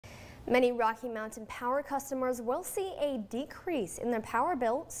Many Rocky Mountain Power customers will see a decrease in their power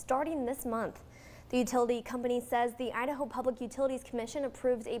bill starting this month. The utility company says the Idaho Public Utilities Commission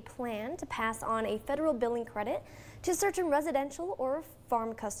approved a plan to pass on a federal billing credit to certain residential or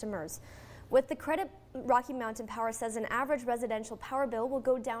farm customers. With the credit, Rocky Mountain Power says an average residential power bill will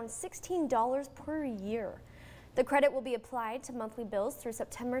go down $16 per year. The credit will be applied to monthly bills through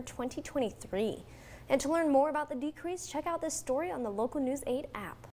September 2023. And to learn more about the decrease, check out this story on the Local News 8 app.